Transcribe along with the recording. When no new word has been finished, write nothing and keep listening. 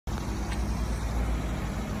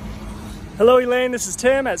Hello Elaine, this is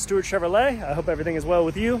Tim at Stewart Chevrolet. I hope everything is well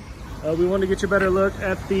with you. We wanted to get you a better look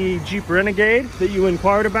at the Jeep Renegade that you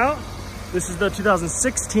inquired about. This is the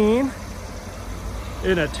 2016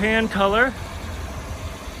 in a tan color.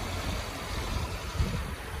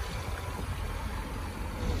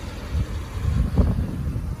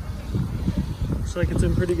 Looks like it's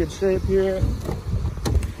in pretty good shape here.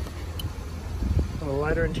 A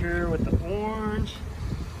lighter interior with the orange.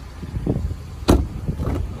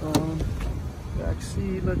 Back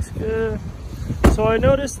seat looks good. So I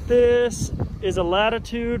noticed this is a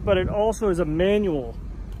Latitude, but it also is a manual.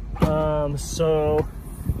 So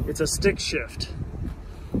it's a stick shift.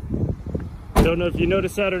 I don't know if you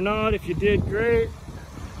noticed that or not. If you did, great.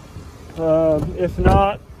 If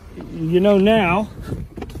not, you know now.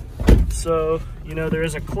 So, you know, there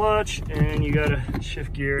is a clutch and you gotta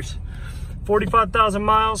shift gears. 45,000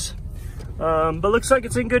 miles. But looks like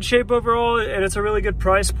it's in good shape overall, and it's a really good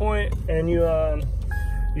price point, and you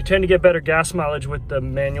tend to get better gas mileage with the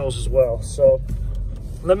manuals as well. So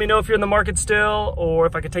let me know if you're in the market still, or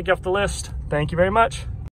if I could take you off the list. Thank you very much.